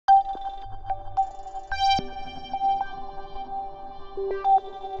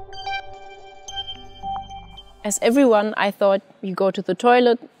as everyone, I thought you go to the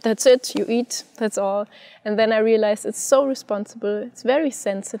toilet, that's it, you eat, that's all. And then I realized it's so responsible, it's very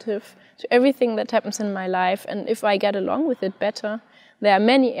sensitive to everything that happens in my life. And if I get along with it better, there are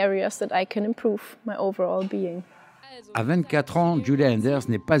many areas that I can improve my overall being. À 24 ans, Giulia Enders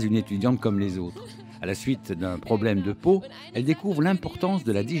n'est pas une étudiante comme les autres. À la suite d'un problème de peau, elle découvre l'importance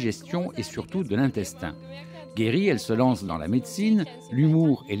de la digestion et surtout de l'intestin. Guérie, elle se lance dans la médecine,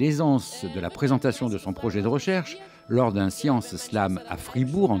 l'humour et l'aisance de la présentation de son projet de recherche lors d'un Science Slam à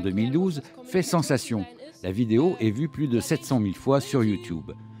Fribourg en 2012 fait sensation. La vidéo est vue plus de 700 000 fois sur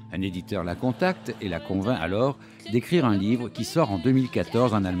YouTube. Un éditeur la contacte et la convainc alors d'écrire un livre qui sort en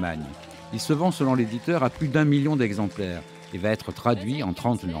 2014 en Allemagne. Il se vend selon l'éditeur à plus d'1 million d'exemplaires et va être traduit en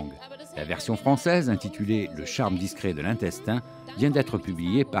 30 langues. La version française, intitulée « Le charme discret de l'intestin », vient d'être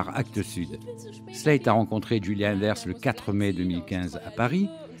publiée par Actes Sud. Slate a rencontré Giulia Enders le 4 mai 2015 à Paris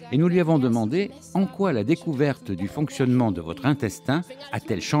et nous lui avons demandé en quoi la découverte du fonctionnement de votre intestin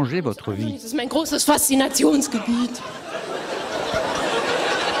a-t-elle changé votre vie. C'est mein großes Faszinationsgebiet.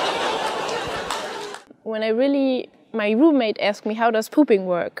 My roommate asked me, how does pooping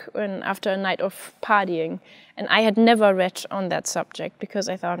work after a night of partying? And I had never read on that subject because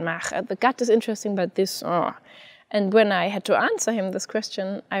I thought, the gut is interesting, but this, oh. And when I had to answer him this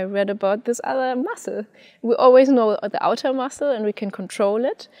question, I read about this other muscle. We always know the outer muscle and we can control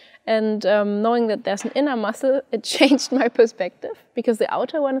it. And knowing that there's an inner muscle, it changed my perspective because the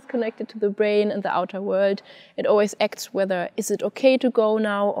outer one is connected to the brain and the outer world. It always acts whether, is it okay to go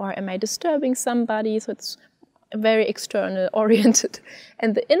now or am I disturbing somebody? So it's very external oriented.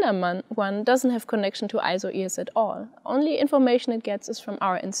 And the inner one doesn't have connection to eyes or ears at all. Only information it gets is from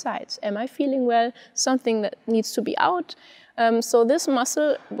our insides. Am I feeling well? Something that needs to be out. So this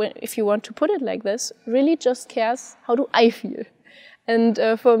muscle, if you want to put it like this, really just cares, how do I feel? And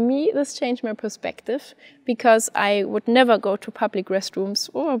for me, this changed my perspective because I would never go to public restrooms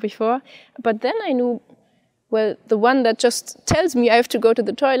before. But then I knew, well, the one that just tells me I have to go to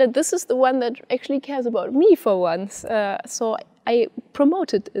the toilet, this is the one that actually cares about me for once. So I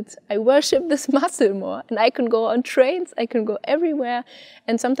promoted it. I worship this muscle more. And I can go on trains, I can go everywhere.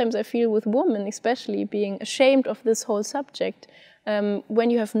 And sometimes I feel with women especially being ashamed of this whole subject. When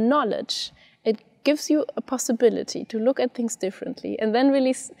you have knowledge, it gives you a possibility to look at things differently. And then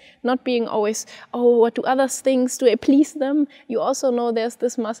really not being always, what do others think? Do I please them? You also know there's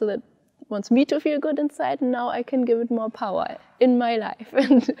this muscle that wants me to feel good inside, and now I can give it more power in my life.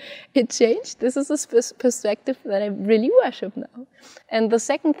 And it changed. This is a perspective that I really worship now. And the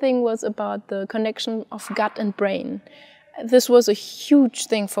second thing was about the connection of gut and brain. This was a huge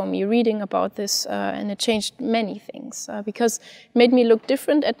thing for me, reading about this, and it changed many things because it made me look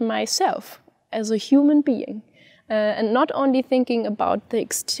different at myself as a human being. And not only thinking about the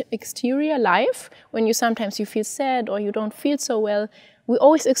exterior life, when you sometimes feel sad or you don't feel so well, we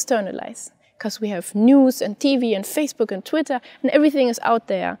always externalize because we have news and TV and Facebook and Twitter and everything is out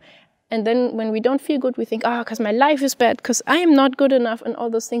there. And then when we don't feel good, we think, because my life is bad, because I am not good enough and all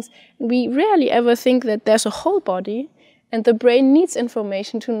those things. We rarely ever think that there's a whole body and the brain needs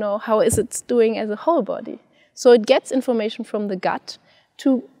information to know how is it doing as a whole body. So it gets information from the gut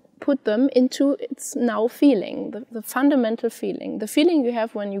to put them into its now feeling, the fundamental feeling. The feeling you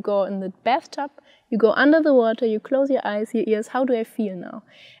have when you go in the bathtub, you go under the water, you close your eyes, your ears, how do I feel now?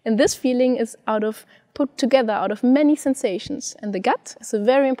 And this feeling is put together out of many sensations. And the gut is a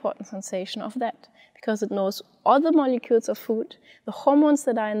very important sensation of that because it knows all the molecules of food, the hormones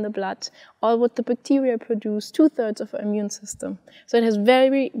that are in the blood, all what the bacteria produce, 2/3 of our immune system. So it has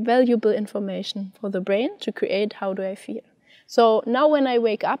very valuable information for the brain to create how do I feel. So now when I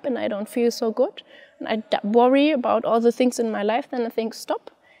wake up and I don't feel so good, and I worry about all the things in my life, then I think,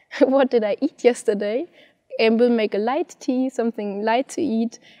 stop. What did I eat yesterday? I will make a light tea, something light to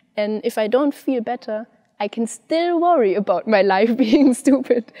eat. And if I don't feel better, I can still worry about my life being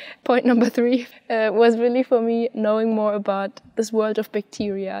stupid. Point number 3 was really for me knowing more about this world of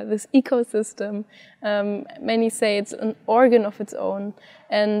bacteria, this ecosystem. Many say it's an organ of its own.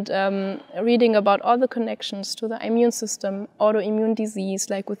 And reading about all the connections to the immune system, autoimmune disease,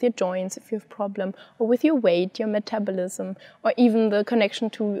 like with your joints if you have a problem, or with your weight, your metabolism, or even the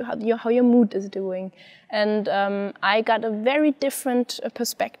connection to how your mood is doing. And I got a very different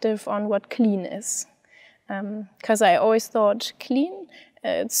perspective on what clean is. Because I always thought clean,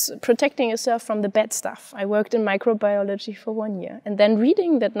 it's protecting yourself from the bad stuff. I worked in microbiology for 1 year. And then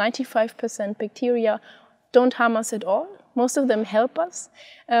reading that 95% bacteria don't harm us at all, most of them help us,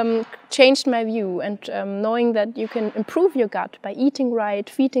 changed my view. And knowing that you can improve your gut by eating right,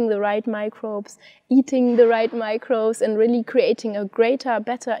 feeding the right microbes, eating the right microbes, and really creating a greater,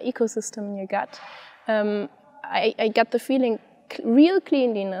 better ecosystem in your gut, I got the feeling real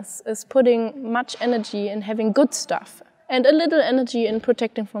cleanliness is putting much energy in having good stuff and a little energy in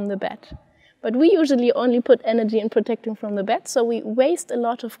protecting from the bad. But we usually only put energy in protecting from the bad, so we waste a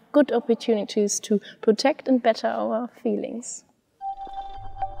lot of good opportunities to protect and better our feelings.